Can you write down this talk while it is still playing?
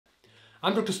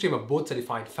I'm Dr. Stu, I'm a board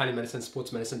certified family medicine,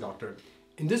 sports medicine doctor.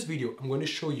 In this video, I'm going to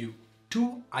show you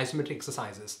 2 isometric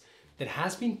exercises that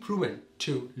has been proven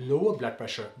to lower blood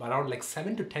pressure by around like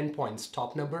 7 to 10 points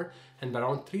top number and by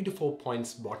around 3 to 4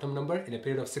 points bottom number in a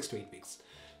period of 6 to 8 weeks.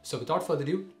 So without further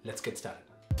ado, let's get started.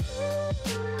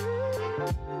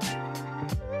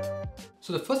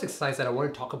 So the first exercise that I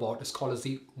want to talk about is called as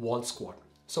the wall squat.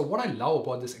 So what I love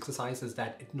about this exercise is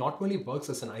that it not only works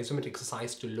as an isometric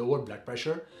exercise to lower blood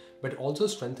pressure, but it also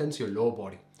strengthens your lower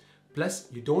body. Plus,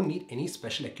 you don't need any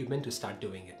special equipment to start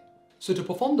doing it. So to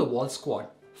perform the wall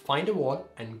squat, find a wall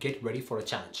and get ready for a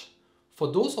challenge.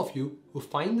 For those of you who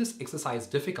find this exercise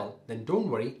difficult, then don't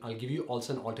worry, I'll give you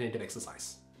also an alternative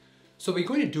exercise. So we're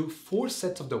going to do 4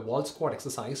 sets of the wall squat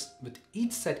exercise with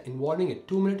each set involving a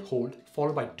 2-minute hold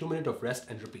followed by 2 minutes of rest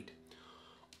and repeat.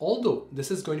 Although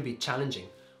this is going to be challenging,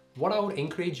 what I would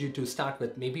encourage you to start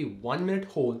with maybe 1 minute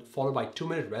hold followed by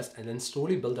 2-minute rest and then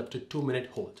slowly build up to 2-minute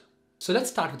hold. So let's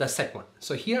start with the set 1.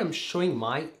 So here I'm showing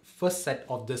my first set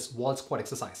of this wall squat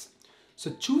exercise.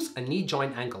 So choose a knee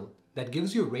joint angle that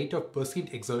gives you a rate of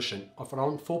perceived exertion of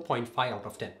around 4.5 out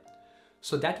of 10.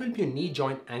 So that will be a knee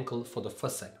joint ankle for the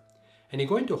first set. And you're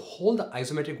going to hold the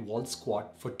isometric wall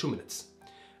squat for 2 minutes.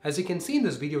 As you can see in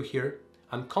this video here,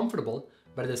 I'm comfortable,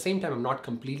 but at the same time, I'm not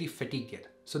completely fatigued yet.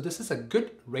 So this is a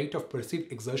good rate of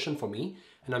perceived exertion for me,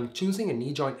 and I'm choosing a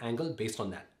knee joint angle based on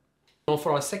that. Now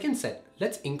for our second set,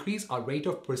 let's increase our rate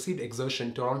of perceived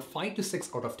exertion to around 5 to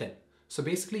 6 out of 10. So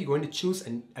basically you're going to choose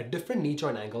a different knee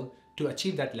joint angle to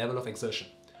achieve that level of exertion.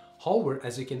 However,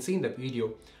 as you can see in the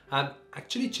video, I'm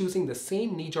actually choosing the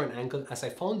same knee joint angle as I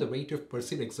found the rate of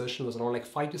perceived exertion was around like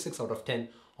 5 to 6 out of 10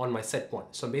 on my set 1.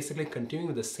 So I'm basically continuing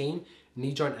with the same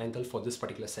knee joint angle for this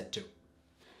particular set 2.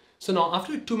 So now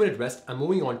after a 2-minute rest, I'm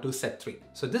moving on to set 3.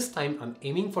 So this time I'm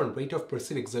aiming for a rate of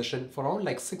perceived exertion for around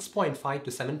like 6.5 to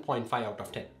 7.5 out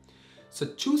of 10. So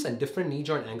choose a different knee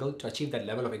joint angle to achieve that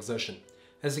level of exertion.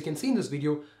 As you can see in this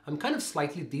video, I'm kind of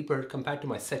slightly deeper compared to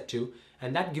my set 2,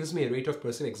 and that gives me a rate of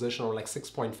perceived exertion of like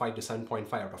 6.5 to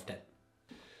 7.5 out of 10.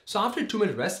 So after a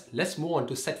 2-minute rest, let's move on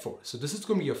to set 4. So this is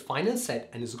going to be your final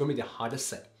set and it's going to be the hardest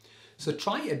set. So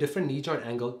try a different knee joint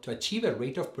angle to achieve a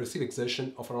rate of perceived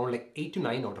exertion of around like 8 to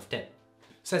 9 out of 10.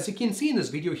 So as you can see in this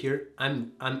video here,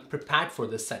 I'm prepared for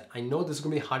this set. I know this is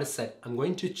going to be the hardest set. I'm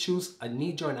going to choose a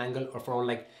knee joint angle of around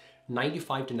like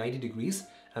 95 to 90 degrees.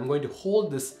 I'm going to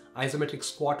hold this isometric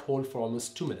squat hold for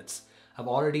almost 2 minutes. I've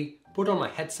already put on my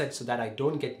headset so that I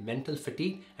don't get mental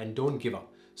fatigue and don't give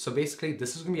up. So basically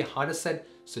this is going to be a hardest set,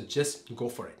 so just go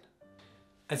for it.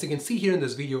 As you can see here in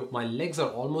this video, my legs are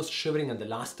almost shivering in the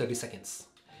last 30 seconds.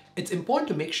 It's important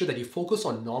to make sure that you focus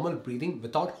on normal breathing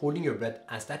without holding your breath,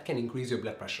 as that can increase your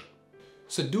blood pressure.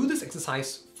 So do this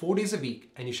exercise 4 days a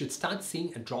week and you should start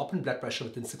seeing a drop in blood pressure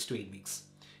within 6 to 8 weeks.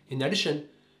 In addition,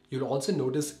 you'll also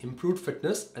notice improved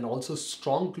fitness and also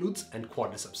strong glutes and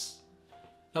quadriceps.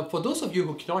 Now for those of you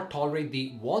who cannot tolerate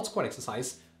the wall squat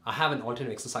exercise, I have an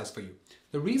alternate exercise for you.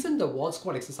 The reason the wall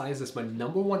squat exercise is my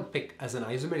 #1 pick as an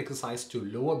isometric exercise to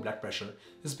lower blood pressure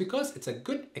is because it's a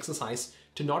good exercise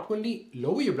to not only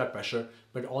lower your blood pressure,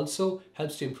 but also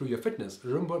helps to improve your fitness.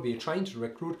 Remember, we're trying to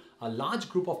recruit a large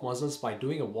group of muscles by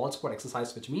doing a wall squat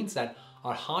exercise, which means that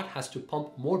our heart has to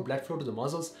pump more blood flow to the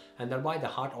muscles, and thereby the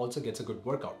heart also gets a good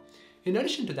workout. In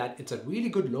addition to that, it's a really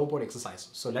good lower body exercise.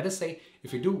 So let us say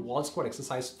if you do wall squat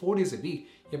exercise 4 days a week,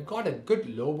 you've got a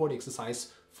good lower body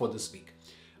exercise for this week.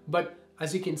 But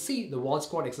as you can see, the wall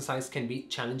squat exercise can be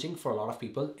challenging for a lot of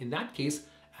people. In that case,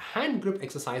 a hand grip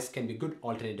exercise can be a good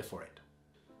alternative for it.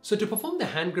 So to perform the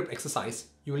hand grip exercise,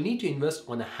 you will need to invest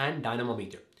on a hand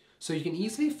dynamometer. So you can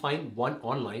easily find one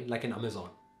online like in Amazon.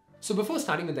 So before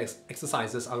starting with the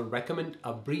exercises, I would recommend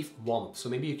a brief warm-up. So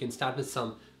maybe you can start with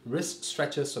some wrist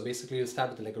stretches. So basically you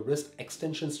start with like a wrist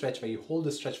extension stretch where you hold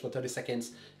the stretch for 30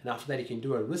 seconds. And after that you can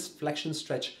do a wrist flexion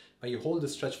stretch where you hold the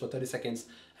stretch for 30 seconds.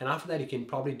 And after that you can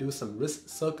probably do some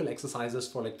wrist circle exercises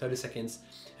for like 30 seconds.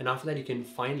 And after that you can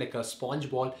find like a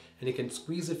sponge ball and you can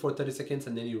squeeze it for 30 seconds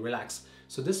and then you relax.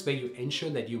 So this way you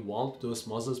ensure that you warm up those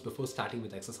muscles before starting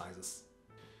with exercises.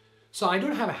 So I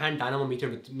don't have a hand dynamometer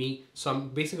with me, so I'm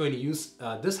basically going to use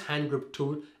this hand grip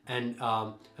tool and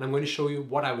I'm going to show you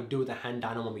what I would do with a hand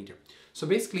dynamometer. So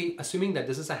basically, assuming that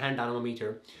this is a hand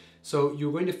dynamometer, so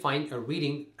you're going to find a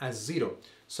reading as 0.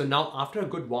 So now after a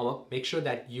good warm-up, make sure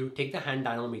that you take the hand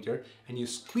dynamometer and you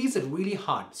squeeze it really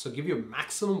hard. So give you a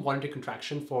maximum voluntary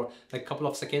contraction for like a couple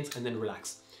of seconds and then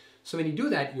relax. So when you do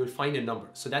that, you'll find a number.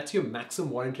 So that's your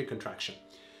maximum voluntary contraction.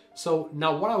 So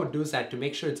now what I would do is that to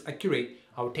make sure it's accurate,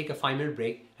 I would take a 5-minute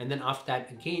break and then after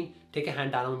that again take a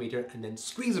hand dynamometer and then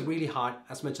squeeze it really hard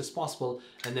as much as possible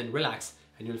and then relax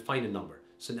and you'll find a number.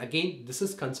 So again, this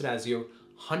is considered as your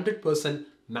 100%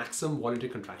 maximum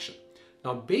voluntary contraction.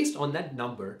 Now, based on that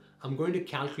number, I'm going to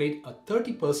calculate a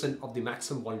 30% of the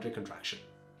maximum voluntary contraction.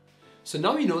 So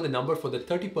now you know the number for the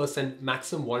 30%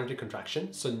 maximum voluntary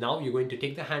contraction. So now you're going to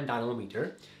take the hand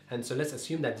dynamometer. And so let's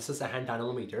assume that this is a hand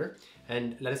dynamometer.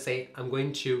 And let us say I'm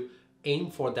going to aim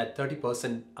for that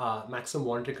 30% maximum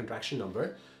voluntary contraction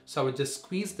number. So I would just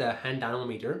squeeze the hand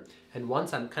dynamometer. And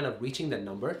once I'm kind of reaching that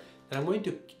number, then I'm going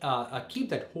to keep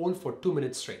that hold for 2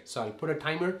 minutes straight. So I'll put a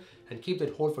timer and keep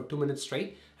that hold for 2 minutes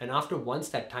straight. And after once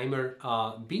that timer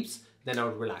beeps, then I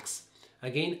would relax.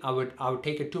 Again, I would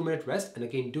take a 2-minute rest and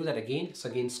again do that again. So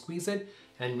again, squeeze it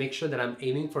and make sure that I'm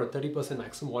aiming for a 30%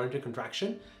 maximum voluntary contraction.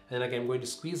 And then again, I'm going to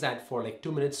squeeze that for like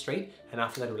 2 minutes straight and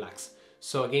after that relax.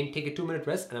 So again, take a 2-minute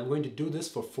rest and I'm going to do this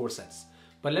for 4 sets.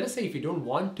 But let us say if you don't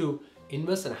want to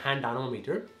invest in a hand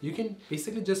dynamometer, you can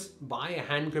basically just buy a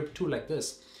hand grip tool like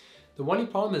this. The only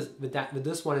problem is with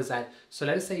this one is that, so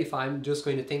let us say if I'm just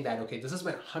going to think that, okay, this is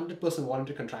my 100%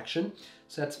 voluntary contraction.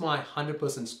 So that's my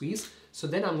 100% squeeze. So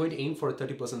then I'm going to aim for a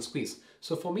 30% squeeze.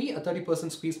 So for me, a 30%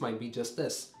 squeeze might be just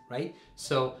this, right?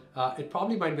 So it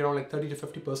probably might be around like 30 to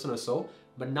 50% or so.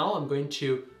 But now I'm going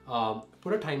to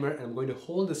put a timer and I'm going to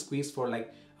hold the squeeze for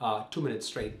like 2 minutes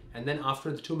straight. And then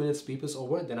after the 2 minutes beep is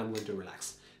over, then I'm going to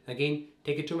relax. Again,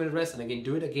 take a 2-minute rest and again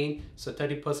do it again. So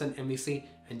 30% MVC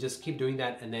and just keep doing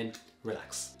that and then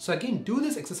relax. So again, do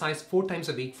this exercise 4 times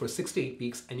a week for 6 to 8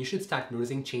 weeks and you should start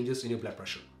noticing changes in your blood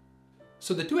pressure.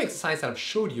 So the 2 exercises that I've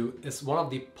showed you is one of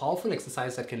the powerful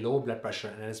exercises that can lower blood pressure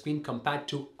and has been compared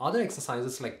to other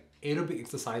exercises like aerobic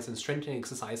exercise and strengthening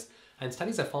exercise. And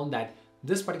studies have found that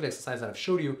this particular exercise that I've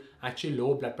showed you actually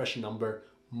lower blood pressure number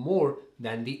more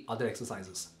than the other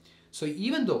exercises. So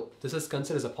even though this is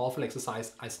considered as a powerful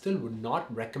exercise, I still would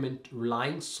not recommend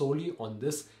relying solely on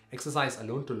this exercise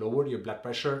alone to lower your blood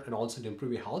pressure and also to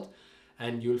improve your health.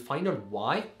 And you'll find out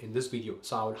why in this video.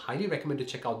 So I would highly recommend to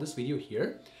check out this video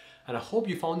here. And I hope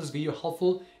you found this video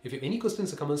helpful. If you have any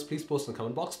questions or comments, please post in the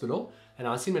comment box below. And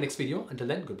I'll see you in my next video. Until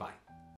then, goodbye.